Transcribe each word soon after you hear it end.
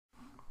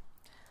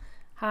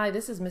Hi,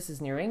 this is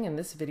Mrs. Nearing, and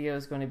this video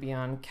is going to be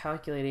on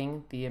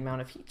calculating the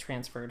amount of heat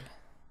transferred.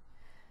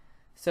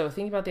 So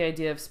think about the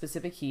idea of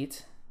specific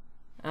heat.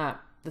 The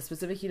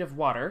specific heat of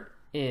water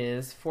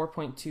is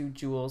 4.2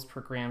 joules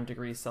per gram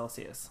degrees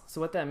Celsius. So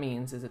what that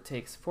means is it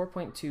takes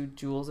 4.2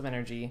 joules of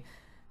energy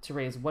to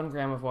raise 1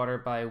 gram of water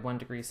by 1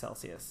 degree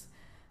Celsius.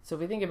 So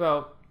if we think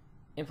about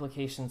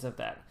implications of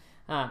that,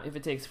 if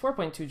it takes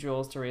 4.2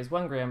 joules to raise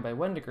 1 gram by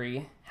 1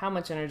 degree, how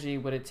much energy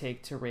would it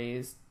take to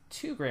raise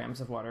 2 grams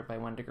of water by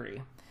 1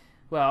 degree?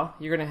 Well,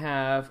 you're going to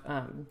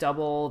have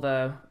double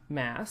the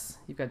mass.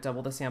 You've got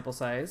double the sample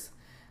size.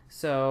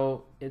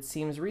 So it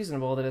seems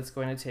reasonable that it's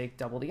going to take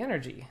double the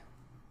energy.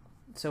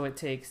 So it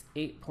takes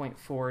 8.4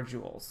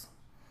 joules.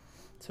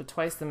 So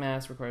twice the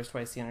mass requires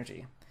twice the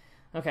energy.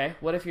 Okay,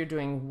 what if you're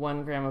doing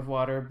 1 gram of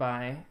water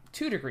by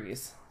 2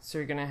 degrees? So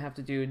you're going to have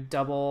to do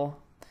double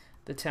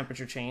the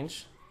temperature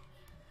change.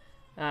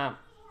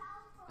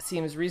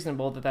 Seems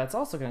reasonable that that's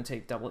also going to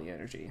take double the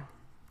energy.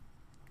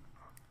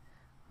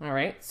 All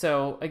right,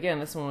 so again,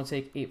 this one will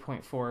take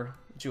 8.4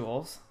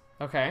 joules.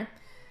 Okay,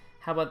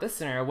 how about this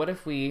scenario? What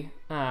if we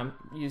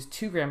use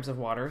 2 grams of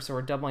water, so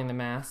we're doubling the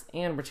mass,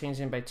 and we're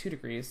changing it by 2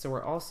 degrees, so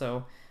we're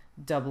also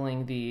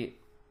doubling the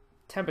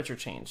temperature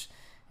change.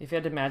 If you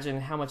had to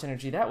imagine how much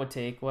energy that would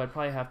take, well, I'd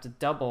probably have to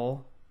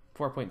double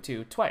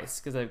 4.2 twice,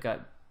 because I've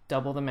got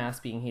double the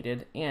mass being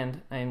heated,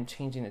 and I'm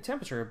changing the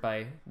temperature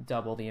by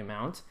double the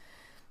amount.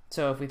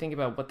 So if we think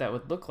about what that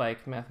would look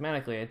like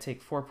mathematically, I'd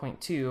take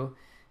 4.2,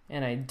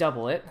 and I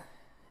double it,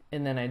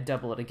 and then I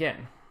double it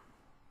again.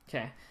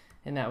 Okay,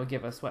 and that would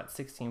give us, what,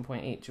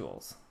 16.8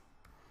 joules.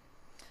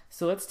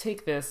 So let's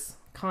take this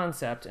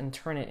concept and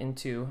turn it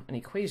into an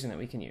equation that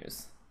we can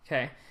use.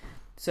 Okay,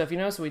 so if you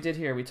notice what we did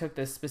here, we took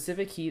this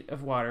specific heat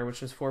of water,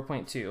 which was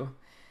 4.2,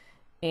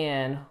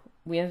 and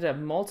we ended up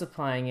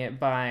multiplying it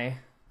by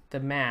the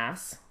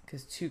mass,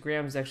 because 2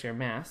 grams is actually our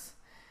mass,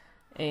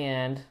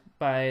 and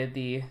by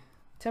the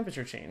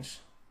temperature change.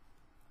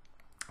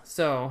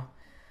 So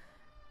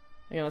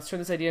let's turn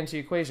this idea into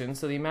an equation.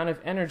 So the amount of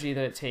energy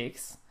that it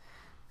takes,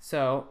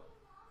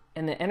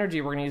 and the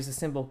energy, we're going to use the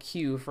symbol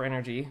Q for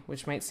energy,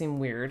 which might seem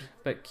weird,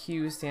 but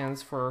Q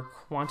stands for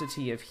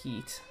quantity of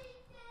heat.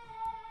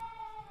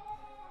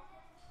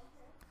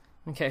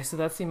 Okay, so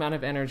that's the amount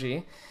of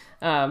energy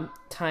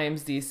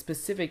times the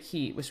specific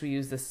heat, which we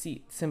use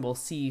the symbol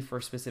C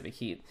for specific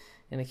heat.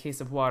 In the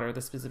case of water,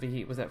 the specific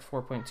heat was at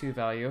 4.2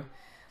 value.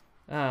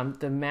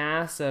 The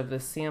mass of the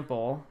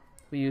sample,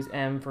 we use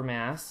M for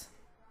mass.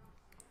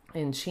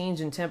 In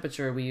change in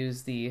temperature, we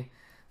use the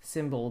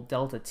symbol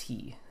delta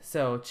T.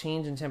 So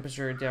change in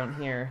temperature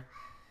down here,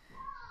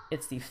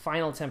 it's the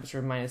final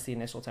temperature minus the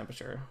initial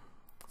temperature.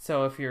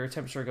 So if your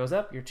temperature goes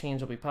up, your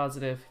change will be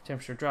positive. If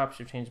temperature drops,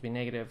 your change will be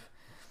negative.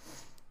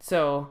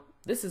 So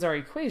this is our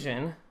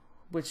equation,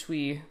 which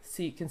we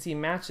can see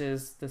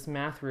matches this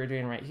math we were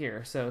doing right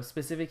here. So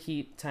specific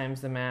heat times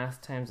the mass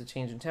times the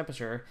change in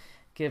temperature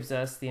gives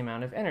us the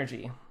amount of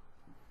energy.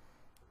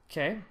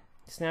 Okay,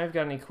 so now I've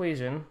got an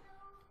equation.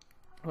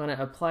 I want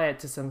to apply it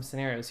to some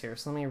scenarios here.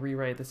 So let me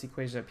rewrite this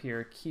equation up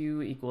here.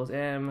 Q equals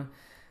M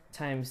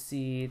times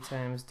C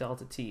times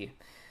delta T.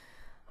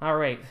 All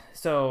right,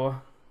 so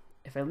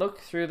if I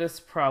look through this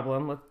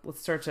problem,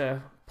 let's start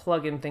to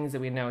plug in things that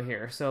we know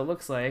here. So it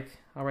looks like,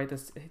 I'll write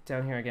this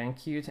down here again,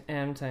 Q to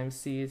M times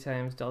C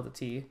times delta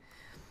T.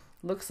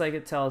 Looks like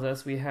it tells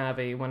us we have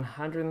a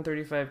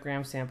 135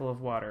 gram sample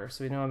of water.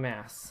 So we know a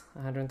mass,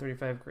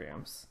 135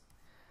 grams.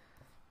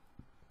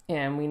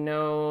 And we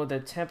know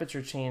the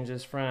temperature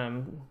changes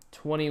from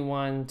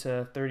 21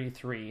 to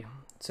 33.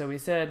 So we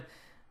said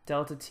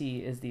delta T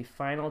is the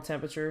final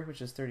temperature,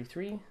 which is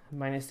 33,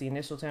 minus the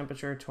initial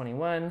temperature,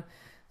 21.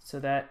 So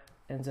that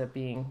ends up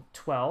being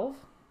 12.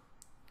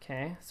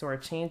 Okay, so our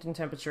change in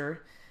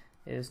temperature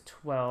is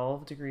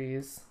 12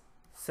 degrees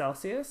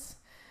Celsius.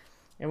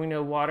 And we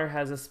know water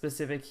has a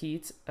specific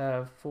heat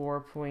of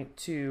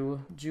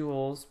 4.2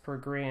 joules per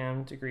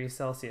gram degrees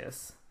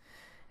Celsius.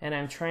 And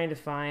I'm trying to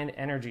find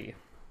energy.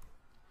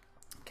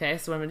 Okay,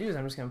 so what I'm going to do is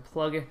I'm just going to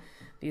plug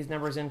these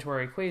numbers into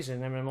our equation.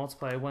 I'm going to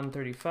multiply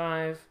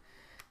 135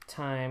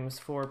 times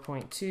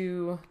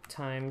 4.2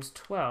 times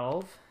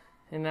 12,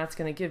 and that's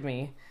going to give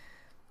me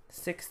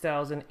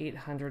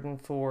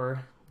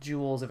 6,804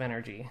 joules of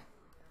energy.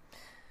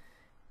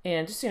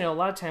 And just so you know, a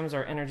lot of times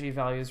our energy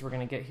values we're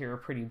going to get here are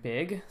pretty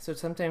big. So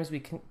sometimes we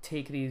can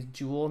take these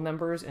joule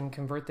numbers and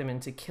convert them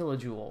into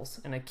kilojoules.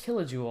 And a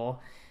kilojoule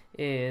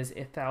is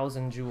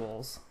 1,000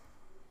 joules.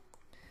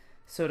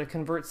 So to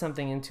convert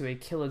something into a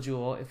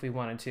kilojoule, if we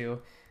wanted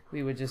to,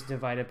 we would just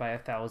divide it by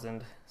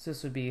 1,000. So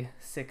this would be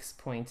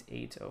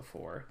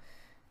 6.804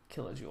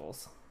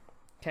 kilojoules.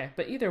 Okay,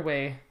 but either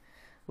way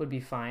would be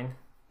fine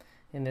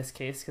in this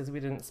case because we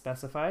didn't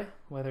specify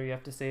whether you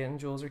have to say it in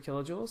joules or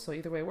kilojoules, so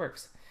either way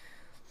works.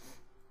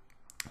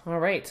 All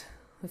right,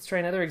 let's try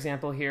another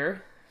example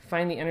here.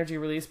 Find the energy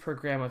released per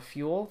gram of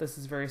fuel. This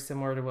is very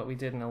similar to what we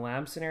did in the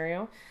lab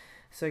scenario.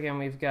 So again,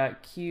 we've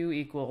got Q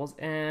equals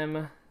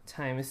M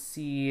times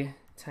C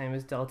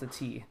times delta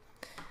T.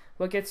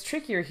 What gets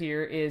trickier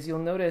here is you'll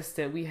notice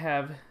that we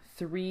have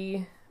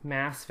 3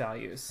 mass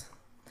values.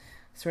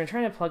 So when you're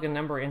trying to plug a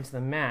number into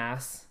the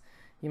mass,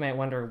 you might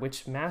wonder,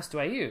 which mass do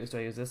I use? Do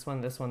I use this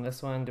one, this one,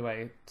 this one? Do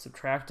I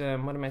subtract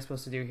them? What am I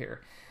supposed to do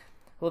here?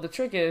 Well, the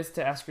trick is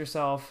to ask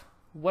yourself,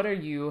 what are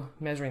you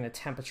measuring the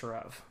temperature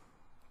of?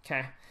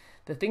 Okay,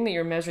 the thing that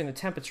you're measuring the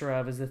temperature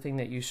of is the thing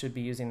that you should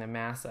be using the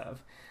mass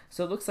of.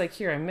 So it looks like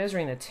here I'm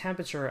measuring the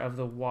temperature of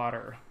the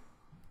water.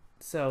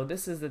 So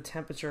this is the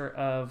temperature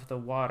of the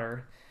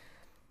water.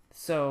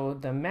 So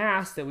the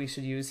mass that we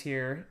should use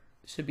here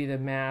should be the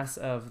mass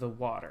of the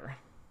water.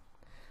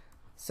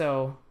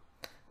 So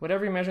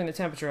whatever you're measuring the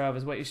temperature of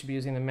is what you should be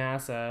using the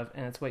mass of,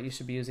 and it's what you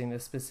should be using the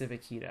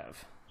specific heat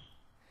of.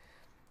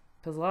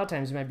 Because a lot of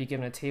times you might be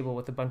given a table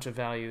with a bunch of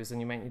values and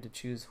you might need to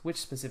choose which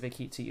specific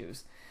heat to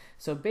use.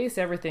 So base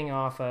everything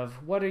off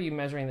of what are you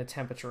measuring the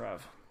temperature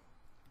of.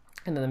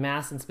 And then the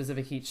mass and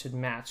specific heat should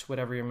match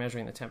whatever you're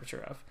measuring the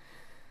temperature of.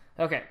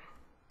 Okay,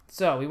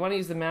 so we want to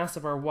use the mass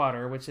of our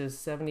water, which is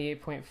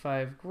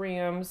 78.5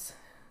 grams.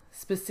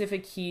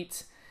 Specific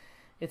heat,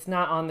 it's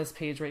not on this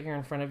page right here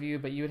in front of you,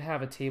 but you would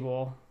have a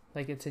table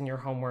like it's in your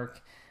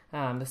homework.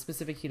 The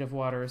specific heat of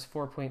water is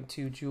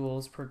 4.2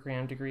 joules per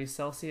gram degrees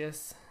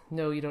Celsius.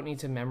 No, you don't need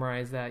to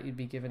memorize that. You'd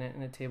be given it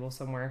in a table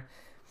somewhere.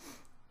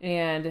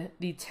 And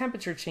the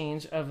temperature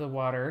change of the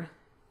water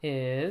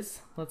is,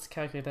 let's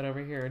calculate that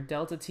over here.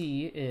 Delta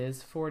T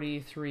is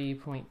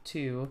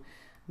 43.2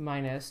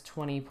 minus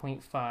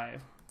 20.5.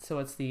 So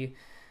it's the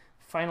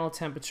final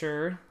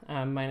temperature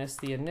minus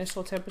the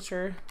initial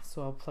temperature.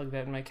 So I'll plug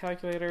that in my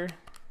calculator.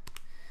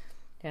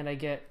 And I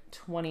get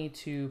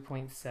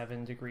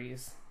 22.7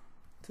 degrees.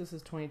 So this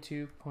is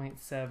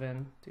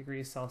 22.7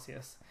 degrees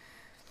Celsius.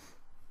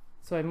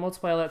 So I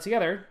multiply all that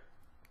together,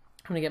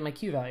 I'm going to get my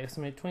Q value.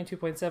 So I'm going to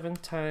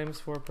 22.7 times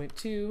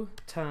 4.2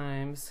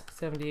 times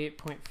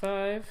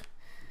 78.5.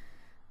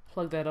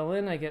 Plug that all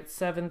in, I get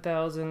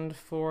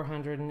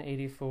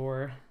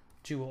 7,484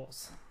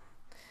 joules.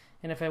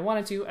 And if I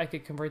wanted to, I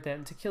could convert that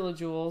into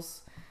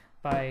kilojoules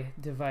by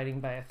dividing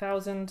by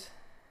 1,000.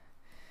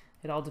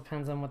 It all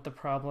depends on what the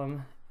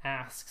problem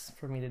asks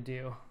for me to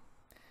do.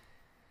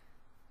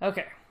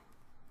 Okay,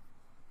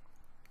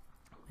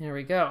 here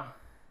we go.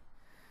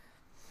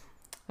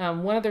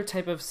 One other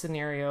type of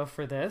scenario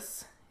for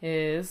this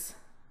is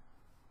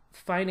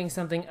finding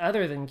something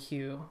other than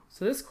Q.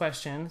 So this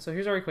question, so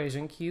here's our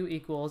equation, Q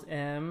equals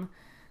M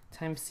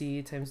times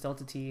C times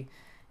delta T.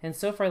 And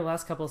so far the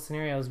last couple of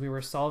scenarios we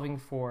were solving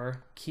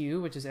for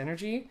Q, which is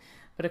energy,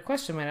 but a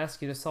question might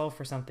ask you to solve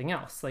for something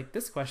else. Like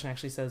this question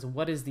actually says,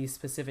 what is the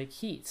specific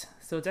heat?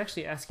 So it's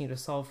actually asking you to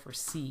solve for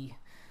C.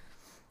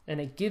 And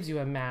it gives you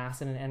a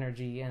mass and an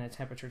energy and a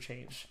temperature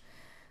change.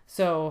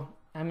 So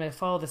I'm going to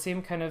follow the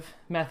same kind of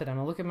method. I'm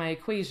going to look at my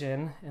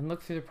equation and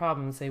look through the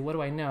problem and say, what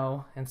do I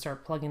know? And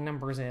start plugging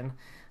numbers in.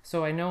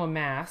 So I know a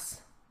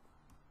mass.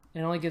 It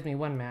only gives me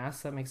one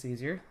mass. That makes it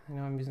easier. I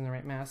know I'm using the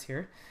right mass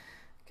here.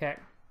 Okay.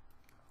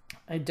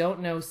 I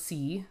don't know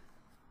C,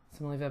 so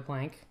I'm going to leave that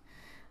blank.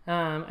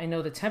 I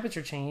know the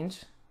temperature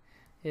change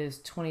is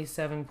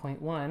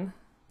 27.1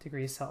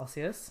 degrees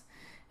Celsius.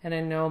 And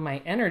I know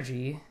my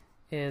energy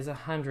is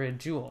 100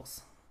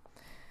 joules.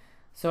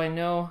 So I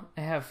know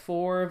I have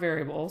 4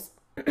 variables.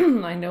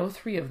 I know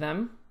 3 of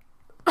them.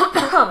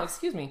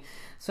 Excuse me.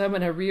 So I'm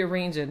going to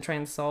rearrange it and try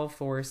and solve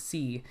for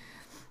C.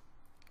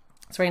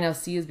 So right now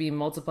C is being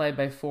multiplied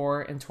by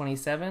 4 and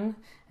 27.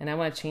 And I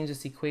want to change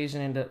this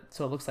equation into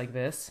so it looks like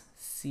this.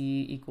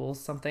 C equals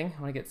something.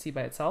 I want to get C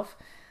by itself.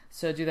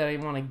 So to do that, I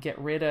want to get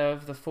rid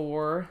of the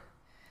 4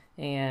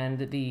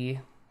 and the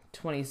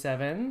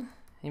 27.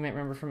 You might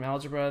remember from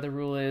algebra, the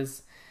rule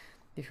is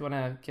if you want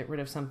to get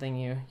rid of something,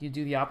 you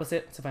do the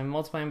opposite. So if I'm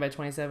multiplying by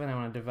 27, I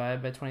want to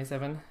divide by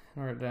 27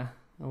 in order to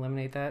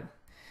eliminate that.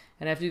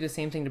 And I have to do the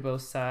same thing to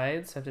both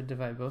sides. So I have to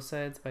divide both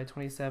sides by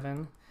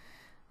 27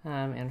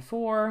 and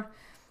 4.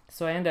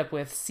 So I end up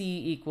with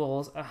C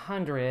equals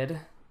 100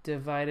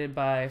 divided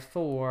by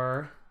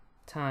 4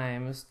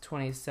 times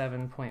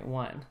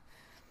 27.1.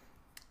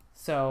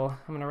 So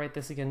I'm going to write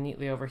this again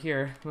neatly over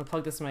here. I'm going to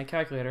plug this in my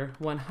calculator.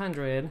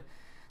 100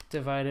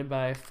 divided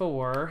by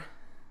 4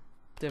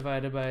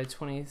 divided by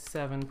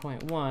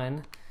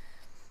 27.1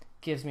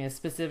 gives me a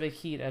specific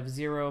heat of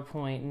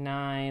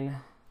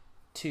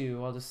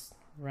 0.92. I'll just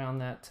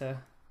round that to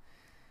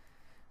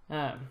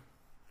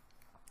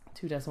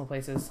 2 decimal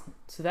places.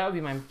 So that would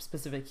be my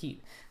specific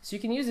heat. So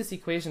you can use this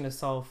equation to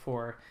solve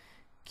for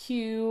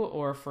Q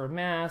or for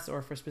mass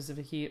or for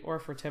specific heat or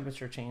for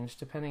temperature change,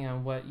 depending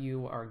on what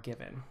you are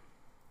given.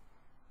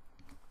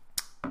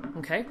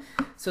 Okay,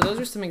 so those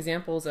are some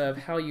examples of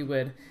how you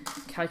would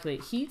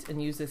calculate heat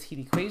and use this heat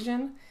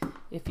equation.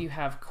 If you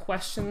have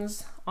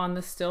questions on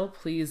this still,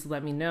 please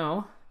let me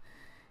know.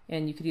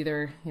 And you could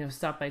either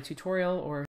stop by tutorial or